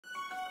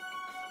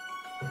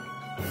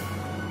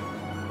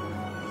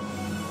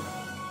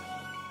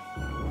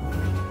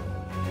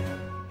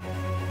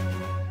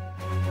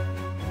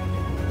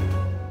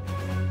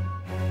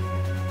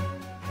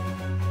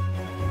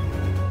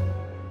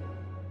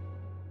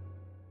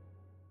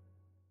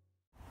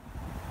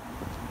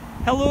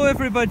Hello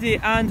everybody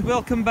and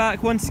welcome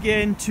back once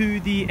again to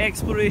the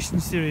exploration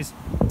series.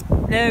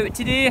 Now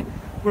today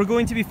we're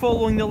going to be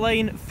following the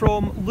line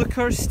from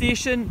Leuchars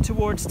station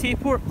towards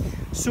Tayport.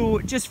 So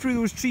just through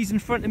those trees in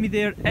front of me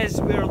there is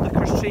where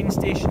Leuchars train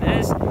station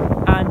is,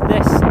 and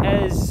this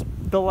is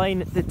the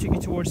line that took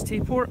you towards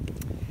Tayport.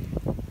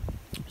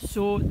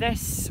 So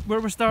this, where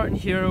we're starting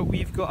here,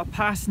 we've got a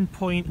passing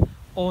point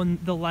on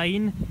the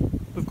line.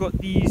 We've got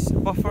these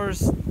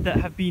buffers that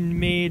have been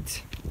made,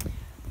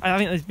 I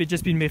think they've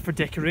just been made for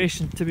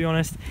decoration, to be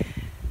honest.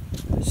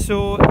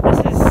 So this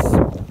is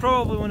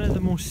probably one of the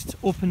most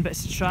open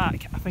bits of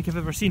track I think I've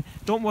ever seen.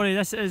 Don't worry,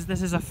 this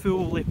is a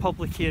fully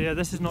public area.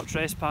 This is not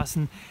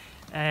trespassing.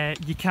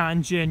 You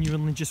can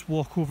genuinely just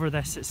walk over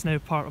this. It's now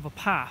part of a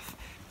path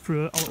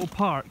through a little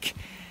park.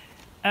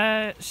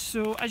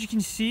 So as you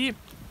can see,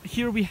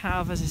 here we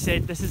have, as I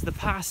said, this is the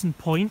passing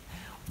point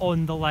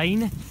on the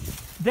line.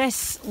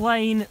 This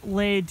line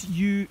led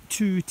you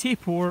to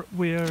Tayport,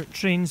 where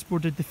trains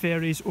boarded the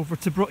ferries over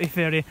to Broughty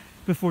Ferry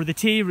before the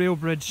Tay Rail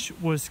Bridge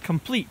was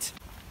complete.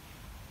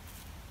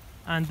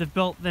 And they've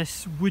built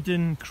this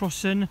wooden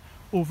crossing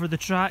over the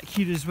track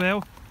here as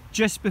well,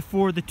 just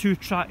before the two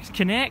tracks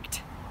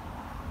connect.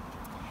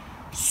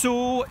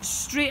 So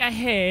straight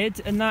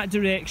ahead in that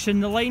direction,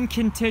 the line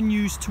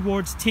continues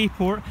towards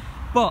Tayport,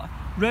 but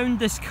round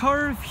this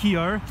curve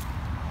here,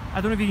 I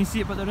don't know if you can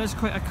see it, but there is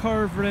quite a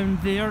curve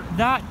around there.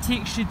 That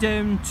takes you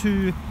down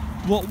to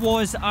what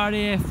was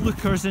RAF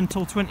Leuchars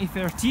until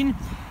 2013,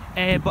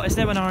 but it's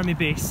now an army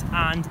base,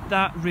 and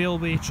that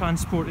railway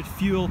transported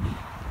fuel,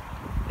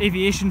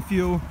 aviation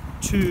fuel,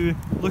 to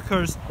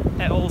Leuchars.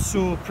 It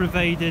also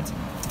provided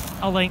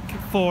a link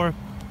for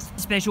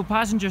special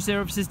passenger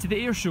services to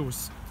the air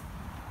shows.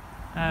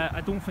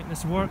 I don't think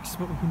this works,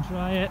 but we can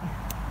try it.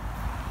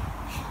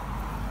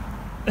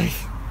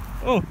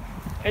 Oh,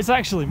 it's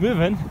actually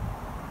moving.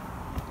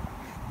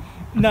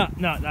 No,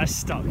 that's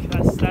stuck.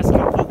 That's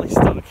completely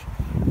stuck.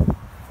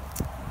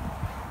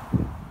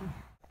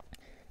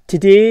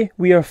 Today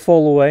we are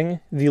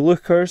following the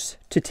Leuchars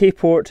to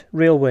Tayport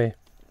railway.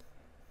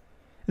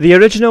 The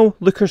original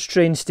Leuchars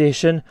train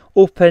station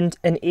opened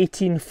in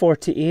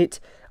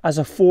 1848 as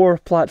a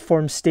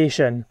 4-platform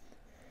station.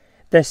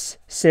 This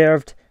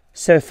served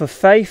south of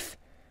Fife,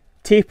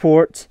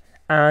 Tayport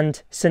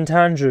and St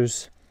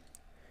Andrews.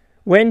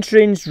 When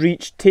trains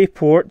reached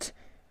Tayport,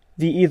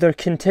 they either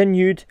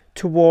continued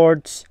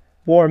towards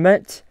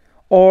Warmit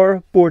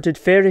or boarded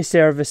ferry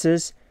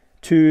services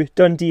to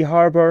Dundee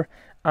Harbour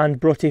and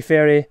Broughty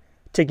Ferry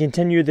to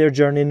continue their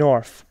journey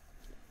north.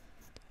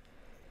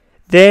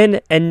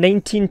 Then in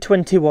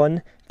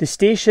 1921, the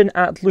station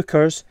at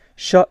Leuchars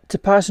shut to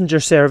passenger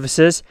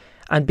services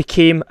and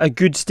became a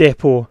goods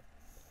depot.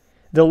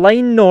 The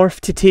line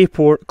north to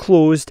Tayport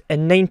closed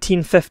in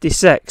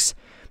 1956,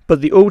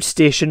 but the old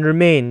station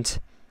remained.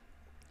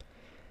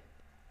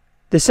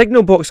 The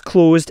signal box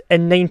closed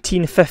in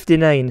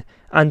 1959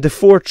 and the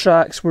 4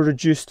 tracks were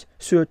reduced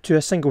to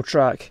a single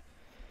track.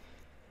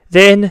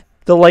 Then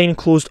the line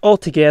closed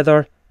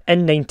altogether in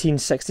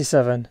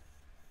 1967.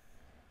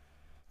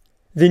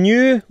 The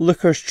new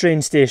Leuchars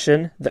train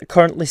station that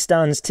currently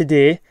stands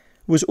today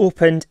was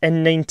opened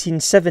in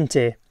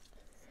 1970.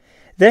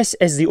 This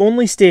is the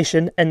only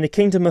station in the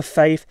Kingdom of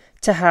Fife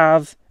to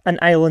have an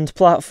island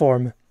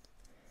platform.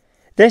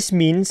 This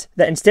means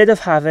that instead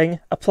of having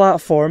a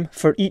platform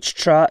for each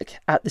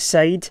track at the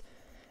side,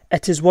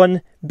 it is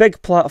one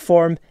big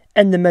platform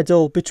in the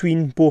middle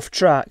between both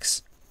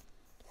tracks.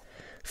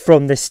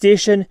 From this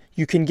station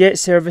you can get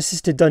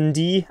services to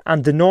Dundee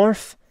and the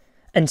north,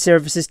 and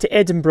services to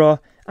Edinburgh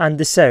and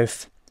the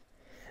south.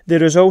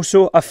 There is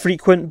also a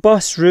frequent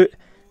bus route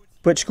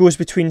which goes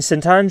between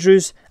St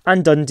Andrews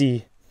and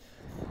Dundee.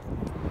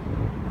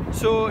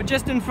 So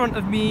just in front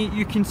of me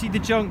you can see the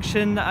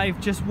junction that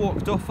I've just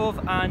walked off of,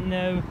 and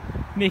now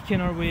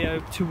making our way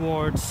out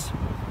towards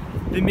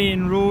the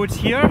main road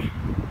here.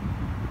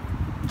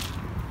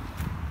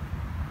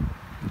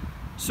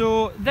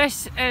 So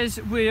this is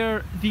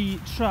where the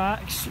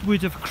tracks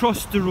would have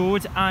crossed the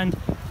road and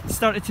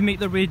started to make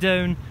their way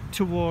down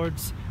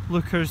towards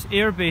Leuchars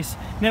Airbase.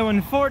 Now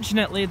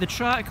unfortunately the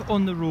track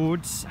on the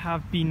roads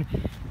have been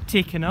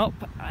taken up.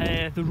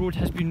 The road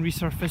has been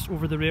resurfaced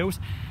over the rails.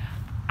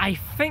 I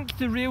think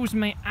the rails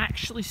might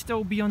actually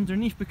still be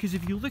underneath, because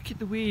if you look at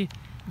the way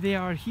they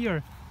are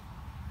here,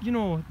 you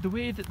know, the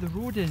way that the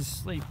road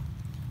is, like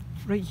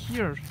right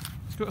here,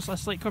 it's got a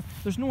slight curve.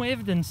 There's no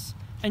evidence,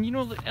 and you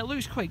know, it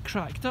looks quite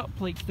cracked up,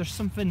 like there's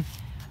something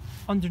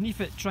underneath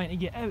it trying to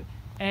get out.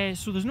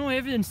 So there's no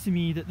evidence to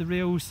me that the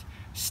rails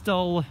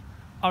still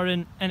are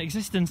in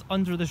existence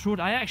under this road.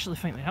 I actually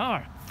think they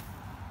are.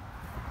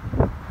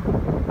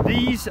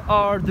 These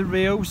are the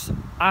rails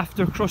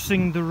after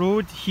crossing the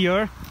road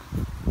here.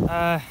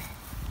 I'll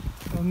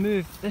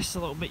move this a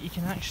little bit, you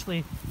can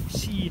actually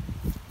see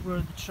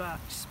where the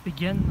tracks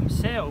begin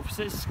themselves.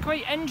 It's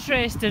quite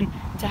interesting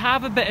to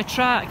have a bit of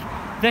track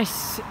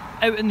this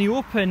out in the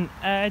open.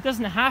 It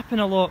doesn't happen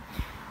a lot.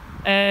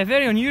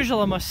 Very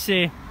unusual, I must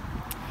say.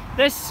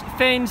 This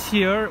fence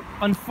here,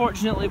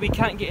 unfortunately we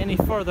can't get any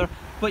further,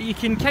 but you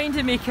can kind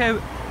of make out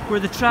where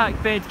the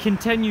track bed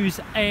continues.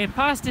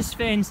 Past this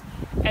fence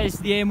is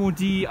the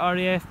MOD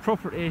RAF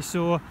property,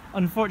 so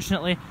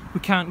unfortunately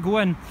we can't go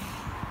in.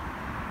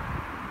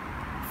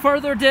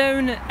 Further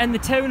down in the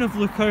town of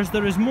Leuchars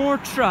there is more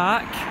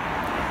track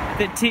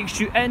that takes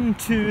you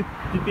into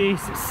the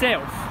base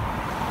itself,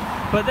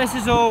 but this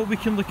is all we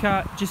can look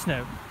at just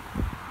now.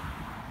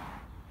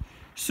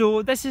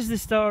 So this is the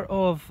start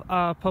of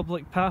a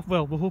public path,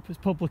 well we hope it's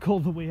public all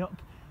the way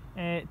up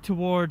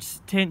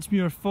towards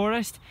Tentsmuir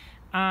Forest,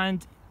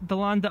 and the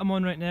land that I'm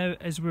on right now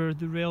is where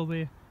the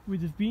railway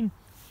would have been.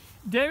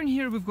 Down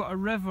here we've got a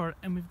river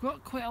and we've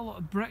got quite a lot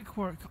of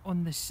brickwork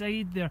on the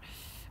side there.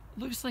 It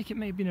looks like it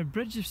might have been a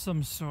bridge of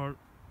some sort,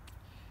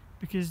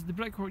 because the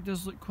brickwork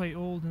does look quite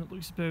old and it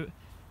looks about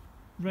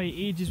right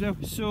age as well.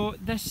 So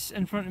this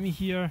in front of me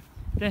here,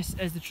 this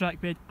is the track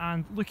bed,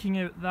 and looking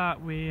out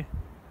that way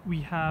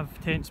we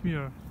have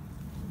Tentsmuir.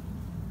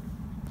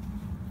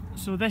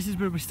 So this is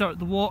where we start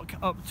the walk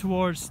up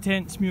towards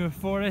Tentsmuir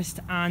Forest,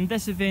 and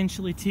this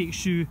eventually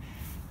takes you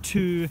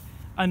to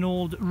an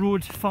old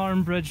road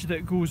farm bridge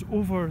that goes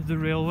over the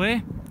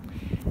railway.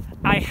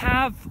 I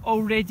have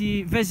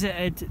already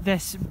visited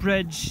this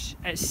bridge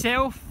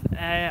itself.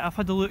 I've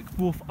had a look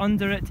both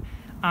under it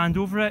and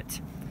over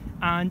it,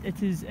 and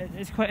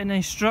it's quite a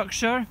nice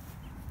structure.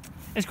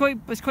 It's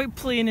quite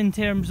plain in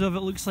terms of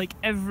it looks like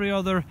every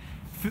other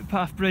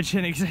footpath bridge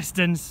in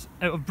existence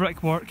out of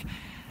brickwork,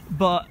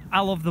 but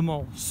I love them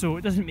all, so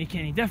it doesn't make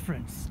any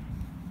difference.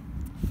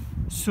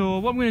 So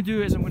what I'm going to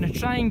do is I'm going to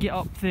try and get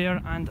up there,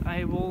 and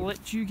I will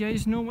let you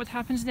guys know what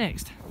happens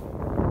next.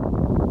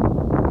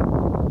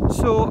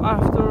 So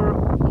after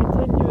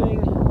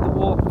continuing the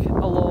walk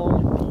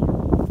along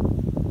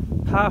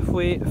the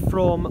pathway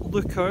from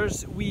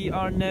Leuchars, we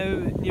are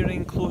now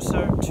nearing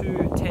closer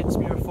to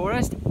Tentsmuir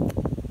Forest.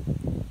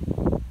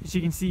 As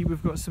you can see,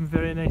 we've got some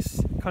very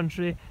nice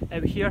country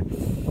out here.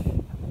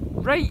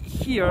 Right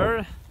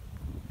here,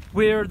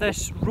 where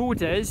this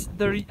road is,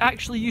 there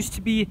actually used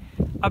to be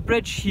a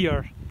bridge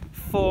here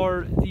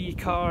for the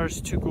cars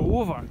to go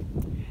over.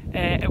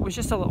 It was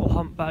just a little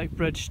humpback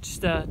bridge,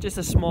 just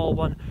a small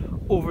one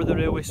over the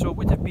railway. So it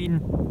would have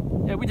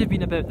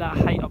been about that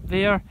height up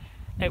there.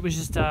 It was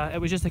just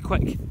a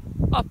quick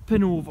up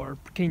and over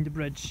kind of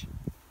bridge.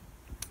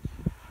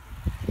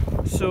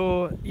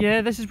 So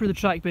yeah, this is where the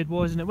track bed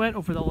was, and it went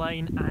over the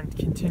line and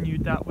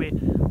continued that way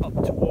up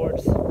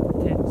towards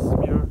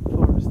Tentsmuir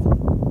Forest.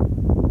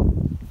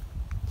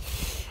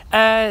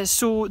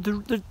 So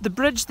the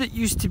bridge that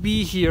used to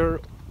be here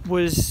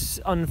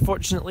was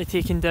unfortunately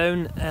taken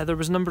down. There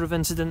was a number of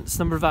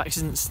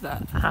accidents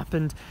that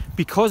happened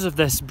because of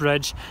this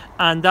bridge,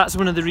 and that's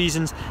one of the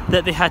reasons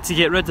that they had to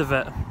get rid of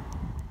it.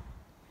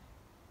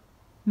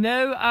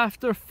 Now,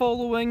 after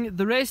following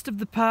the rest of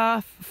the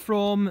path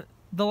from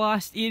the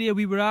last area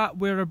we were at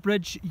where a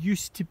bridge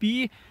used to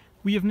be,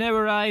 we have now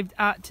arrived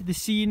at the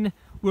scene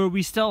where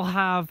we still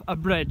have a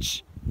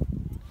bridge.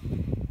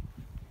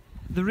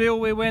 The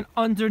railway went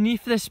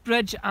underneath this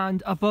bridge,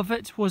 and above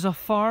it was a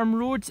farm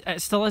road.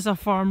 It still is a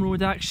farm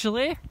road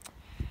actually.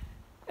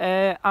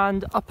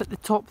 And up at the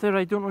top there,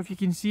 I don't know if you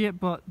can see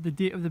it, but the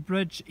date of the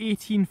bridge,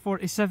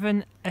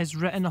 1847, is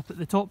written up at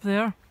the top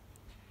there.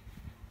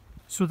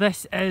 So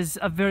this is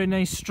a very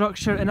nice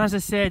structure, and as I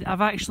said,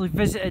 I've actually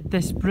visited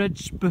this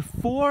bridge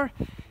before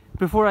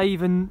I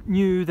even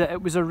knew that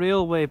it was a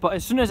railway. But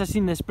as soon as I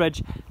seen this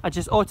bridge, I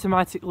just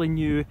automatically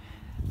knew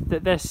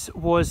that this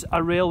was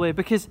a railway,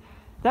 because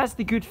that's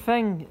the good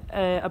thing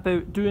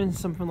about doing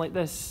something like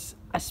this,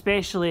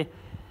 especially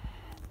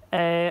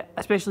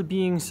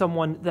being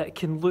someone that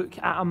can look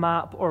at a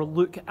map or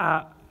look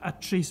at a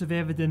trace of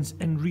evidence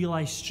and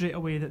realise straight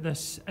away that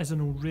this is an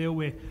old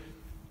railway.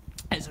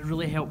 It's a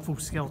really helpful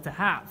skill to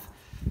have.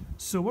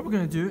 So what we're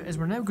going to do is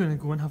we're now going to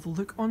go and have a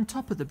look on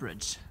top of the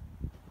bridge.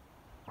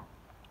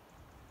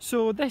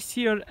 So this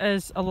here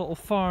is a little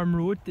farm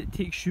road that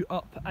takes you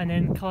up an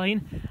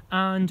incline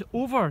and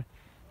over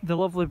the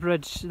lovely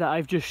bridge that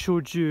I've just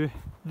showed you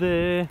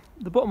the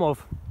bottom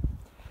of.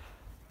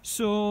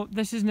 So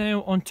this is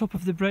now on top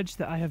of the bridge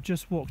that I have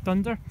just walked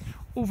under.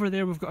 Over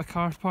there we've got a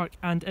car park,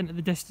 and into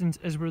the distance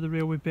is where the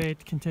railway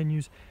bed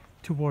continues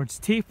towards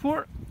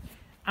Tayport.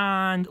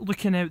 And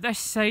looking out this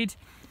side,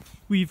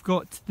 we've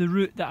got the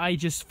route that I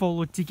just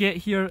followed to get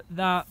here.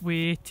 That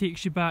way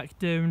takes you back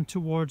down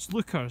towards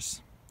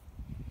Leuchars.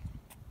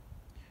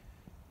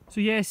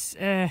 So yes,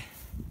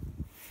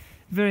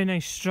 very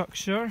nice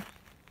structure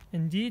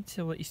indeed.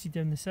 I'll let you see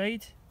down the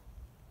side.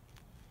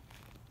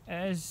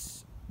 It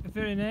is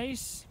very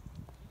nice.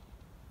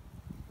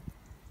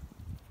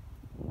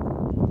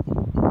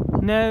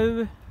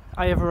 Now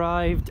I have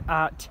arrived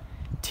at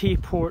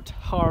Tayport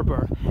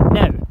Harbour.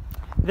 Now,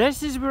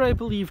 this is where I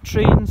believe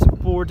trains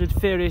boarded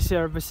ferry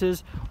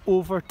services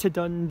over to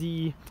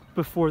Dundee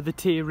before the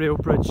Tay Rail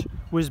Bridge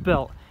was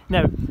built.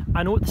 Now,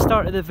 I know at the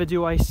start of the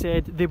video I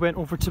said they went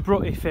over to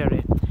Broughty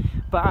Ferry,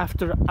 but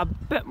after a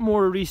bit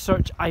more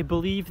research, I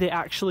believe they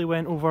actually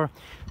went over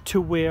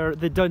to where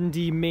the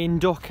Dundee main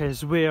dock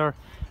is, where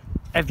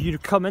if you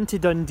come into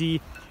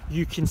Dundee,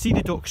 you can see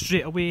the dock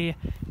straight away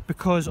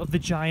because of the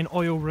giant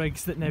oil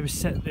rigs that now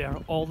sit there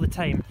all the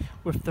time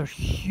with their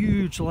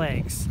huge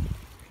legs.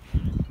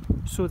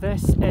 So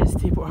this is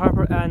Tayport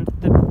Harbour, and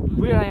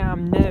where I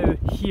am now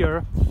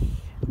here,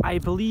 I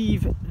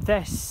believe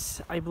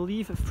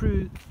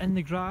through in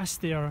the grass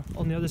there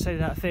on the other side of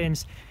that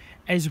fence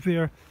is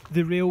where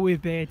the railway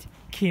bed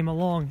came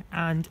along,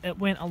 and it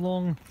went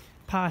along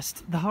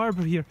past the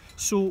harbour here.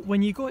 So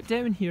when you got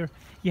down here,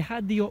 you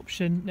had the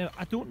option. Now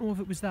I don't know if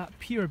it was that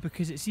pier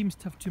because it seems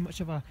to have too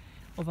much of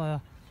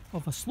a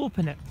slope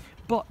in it,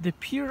 but the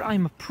pier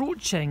I'm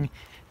approaching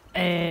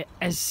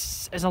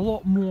is a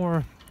lot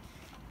more,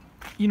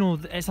 you know,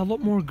 it's a lot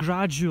more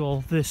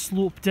gradual, the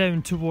slope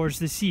down towards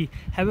the sea.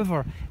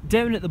 However,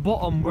 down at the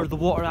bottom where the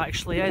water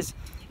actually is,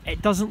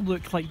 it doesn't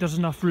look like there's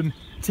enough room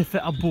to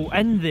fit a boat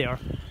in there,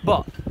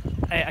 but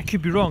I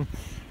could be wrong.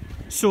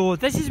 So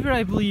this is where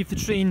I believe the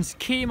trains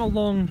came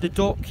along the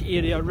dock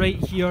area right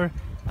here,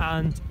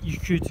 and you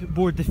could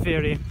board the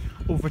ferry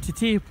over to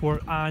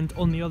Tayport, and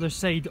on the other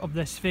side of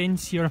this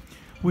fence here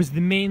was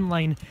the main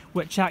line,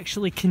 which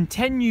actually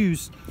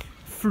continues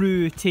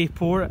through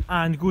Tayport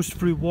and goes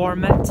through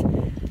Warmit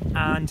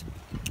and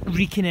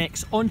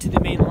reconnects onto the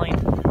main line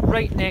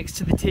right next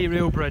to the Tay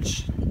Rail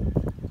Bridge.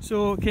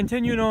 So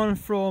continuing on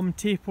from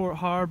Tayport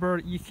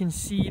Harbour, you can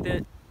see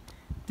that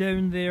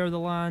down there the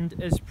land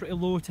is pretty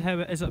low to how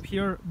it is up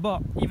here,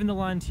 but even the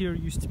land here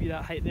used to be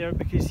that height there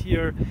because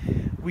here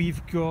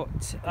we've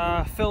got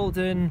a filled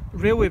in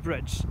railway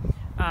bridge,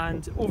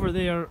 and over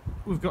there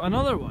we've got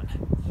another one.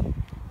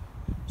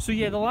 So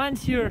yeah, the land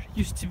here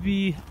used to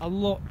be a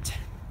lot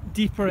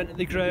deeper into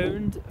the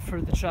ground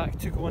for the track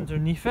to go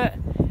underneath it.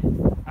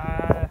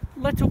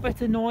 Little bit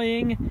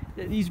annoying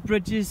that these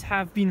bridges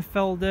have been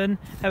filled in,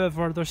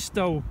 however there's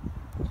still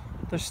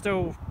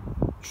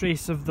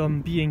trace of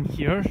them being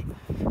here,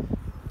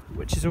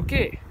 which is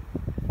okay.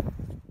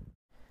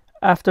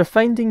 After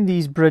finding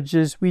these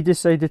bridges, we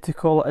decided to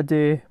call it a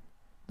day.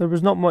 There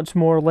was not much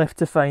more left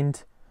to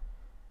find.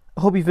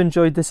 I hope you've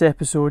enjoyed this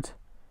episode.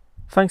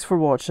 Thanks for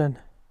watching.